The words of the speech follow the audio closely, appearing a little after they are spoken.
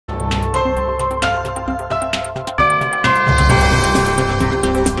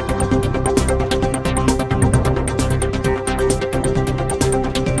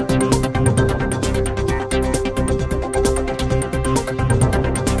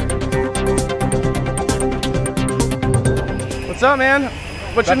What's up, man?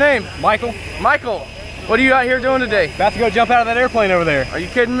 What's your name? Michael. Michael. What are you out here doing today? About to go jump out of that airplane over there. Are you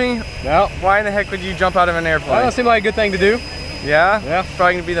kidding me? No. Why in the heck would you jump out of an airplane? Well, that seemed like a good thing to do. Yeah? Yeah. It's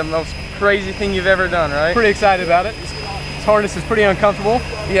probably gonna be the most crazy thing you've ever done, right? Pretty excited about it. This harness is pretty uncomfortable.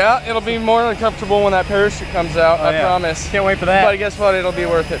 Yeah, it'll be more uncomfortable when that parachute comes out, I promise. Can't wait for that. But guess what? It'll be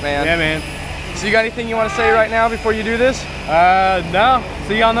worth it, man. Yeah, man. So you got anything you want to say right now before you do this? No.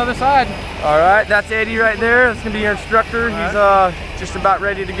 See you on the other side. All right, that's Eddie right there. That's gonna be your instructor. He's just about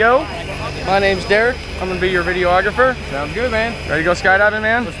ready to go. My name's Derek. I'm gonna be your videographer. Sounds good, man. Ready to go skydiving,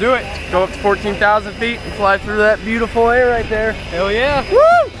 man? Let's do it. Go up to 14,000 feet and fly through that beautiful air right there. Hell yeah. Woo!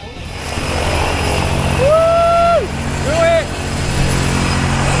 Woo! Do it.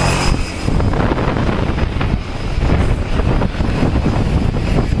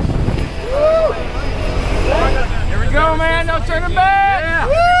 Here we go, man. No turning back. Yeah.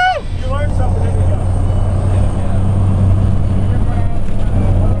 Woo! You learned something, didn't you?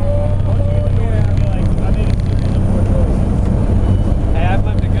 Hey, I've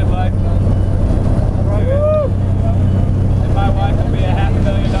lived a good life. And my wife will be a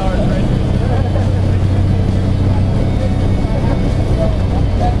 $500,000 richer.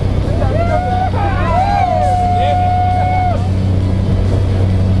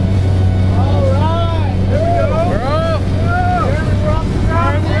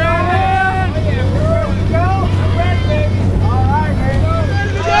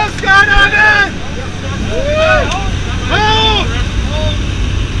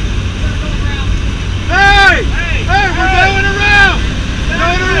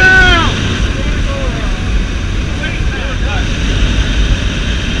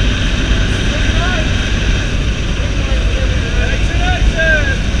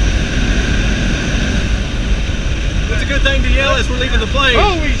 Good thing to yell as we're leaving the plane.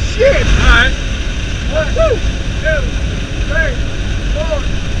 Holy shit! All right. 1, 2, 3, 4,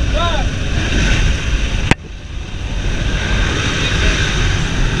 5.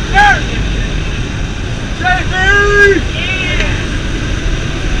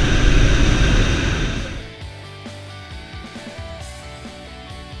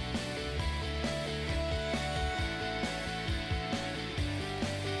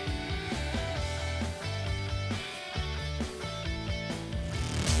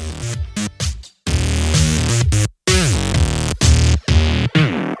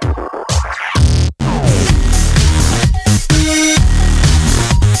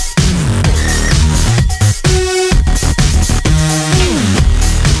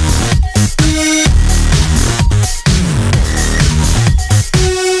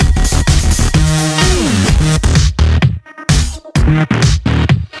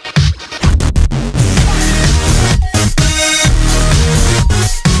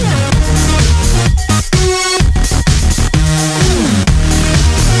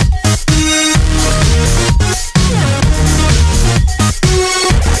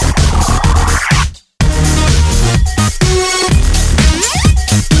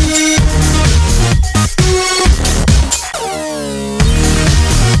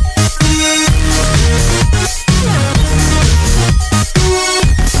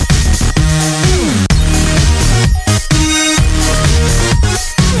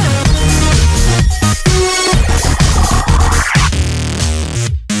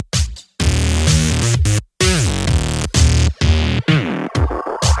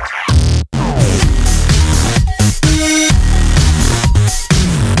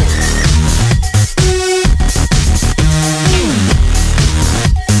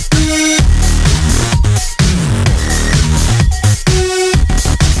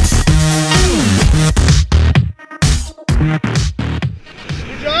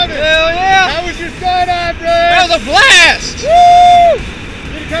 Blast! Woo!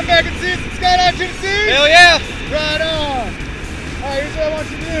 Did you come back and see us at Skydive, Tennessee? Hell yeah! Right on! Alright, here's what I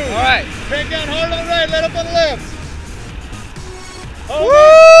want you to do. Alright. Crank down hard on the right, let up on the left. Hold Woo! it.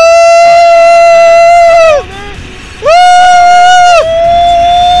 Woo!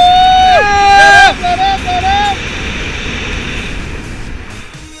 Yeah! Let up, let up!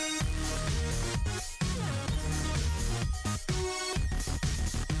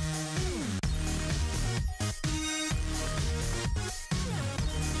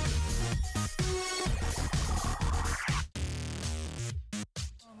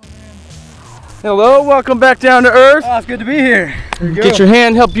 Hello, welcome back down to Earth. Oh, it's good to be here. Get your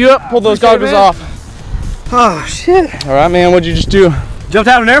hand, help you up, pull those goggles off. Oh, shit. All right, man, what'd you just do? Jumped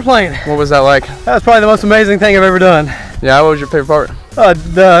out of an airplane. What was that like? That was probably the most amazing thing I've ever done. Yeah, what was your favorite part?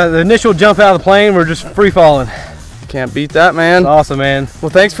 The initial jump out of the plane, we're just free falling. Can't beat that, man. Awesome, man. Well,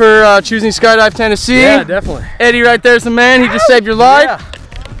 thanks for choosing Skydive Tennessee. Yeah, definitely. Eddie right there's the man. He just saved your life. Yeah.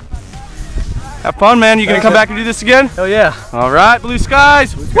 Have fun, man. You gonna come back and do this again? Oh yeah. All right, blue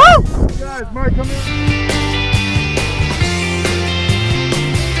skies. Woo! Guys, Mike, come in.